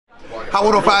Hot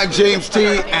 105, James T.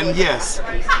 And yes,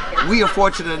 we are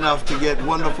fortunate enough to get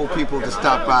wonderful people to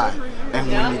stop by. And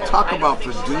when you talk about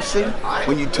producing,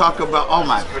 when you talk about, oh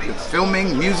my,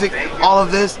 filming, music, all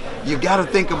of this, you got to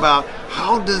think about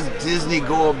how does Disney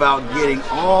go about getting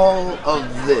all of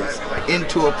this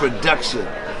into a production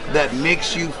that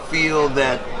makes you feel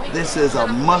that this is a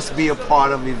must-be a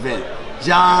part of event.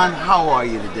 John, how are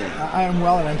you today? I am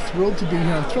well, and I'm thrilled to be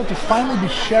here. I'm thrilled to finally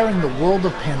be sharing the world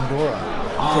of Pandora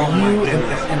for you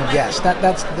and guests.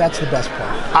 That's the best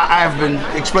part. I've been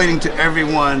explaining to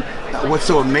everyone what's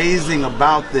so amazing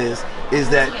about this is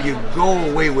that you go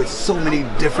away with so many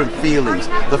different feelings.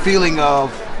 The feeling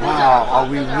of, wow, are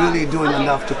we really doing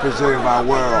enough to preserve our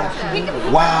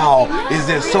world? Wow, is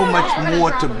there so much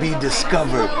more to be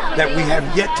discovered that we have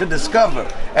yet to discover,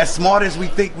 as smart as we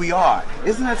think we are?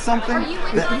 Isn't that something?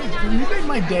 You made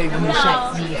my day when you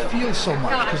said you feel so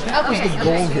much, because that was the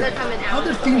goal here.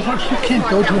 Other theme parks you can't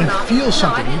go to and feel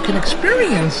something. You can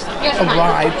experience a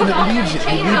ride and it leaves you.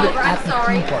 You leave it at the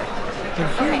theme park. But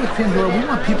here with Pandora, we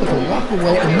want people to walk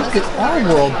away and look at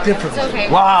our world differently.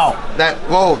 Wow,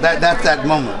 that's that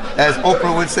moment. As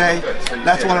Oprah would say,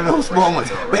 that's one of those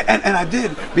moments. And I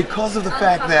did, because of the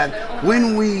fact that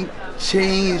when we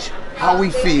change how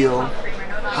we feel,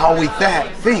 how we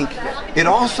think, it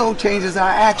also changes our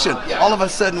action. All of a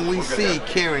sudden we see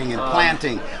caring and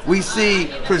planting, we see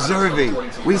preserving,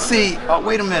 we see,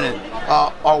 wait a minute,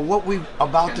 are what we're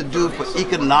about to do for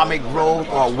economic growth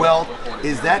or wealth,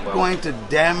 is that going to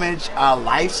damage our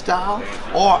lifestyle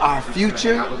or our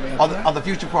future or the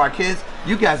future for our kids?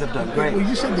 You guys have done great. Well,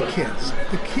 you said the kids.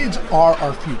 The kids are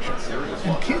our future.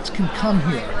 And kids can come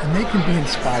here and they can be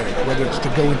inspired, whether it's to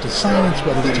go into science,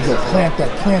 whether it's to go plant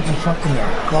that plant in front in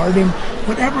their garden,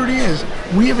 whatever it is,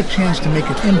 we have a chance to make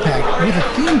an impact with a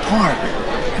theme park.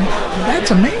 And that's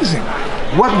amazing.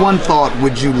 What one thought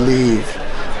would you leave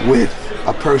with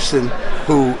a person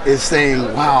who is saying,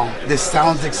 wow, this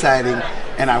sounds exciting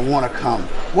and I want to come?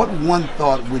 What one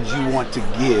thought would you want to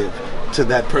give to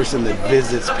that person that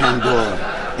visits Pandora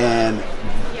and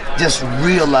just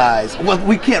realize, well,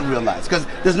 we can't realize, because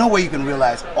there's no way you can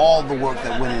realize all the work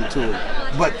that went into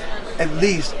it, but at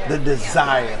least the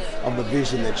desire of the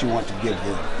vision that you want to give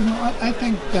them? You know, I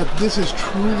think that this is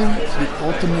truly the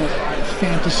ultimate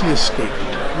fantasy escape.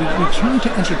 We turn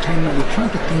to entertainment, we turn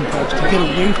to theme parks to get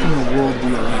away from the world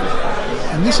we are in.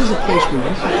 And this is a place where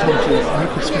you can come to and you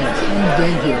can spend a whole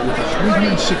day here with a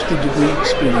 360-degree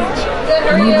experience.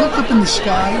 When you look up in the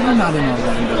sky, you're not in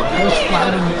Orlando. Those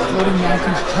floating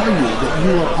mountains tell you that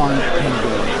you are on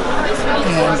Pandora.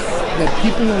 And that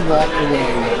people will walk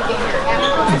away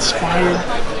inspired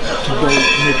to go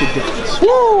make a difference.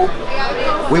 Woo!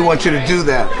 We want you to do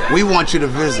that. We want you to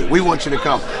visit. We want you to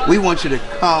come. We want you to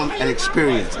come and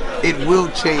experience. It will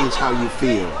change how you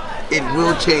feel. It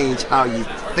will change how you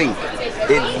think.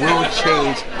 It will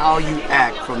change how you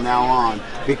act from now on,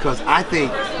 because I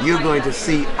think you're going to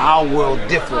see our world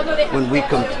different when we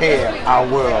compare our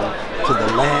world to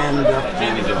the land of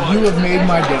Pandora. You have made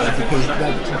my day, because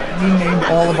you named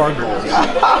all of our goals.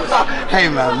 Hey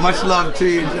man, much love to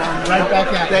you, John. Right back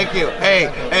at you. Thank you. Hey,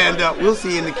 and we'll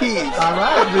see you in the Keys. All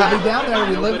right, we'll be down there.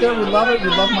 We live there. We love it. We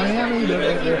love Miami.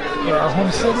 They're our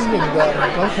home city,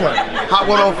 and go for it. Hot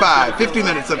 105, 50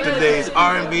 minutes of today's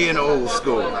R&B and old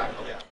school.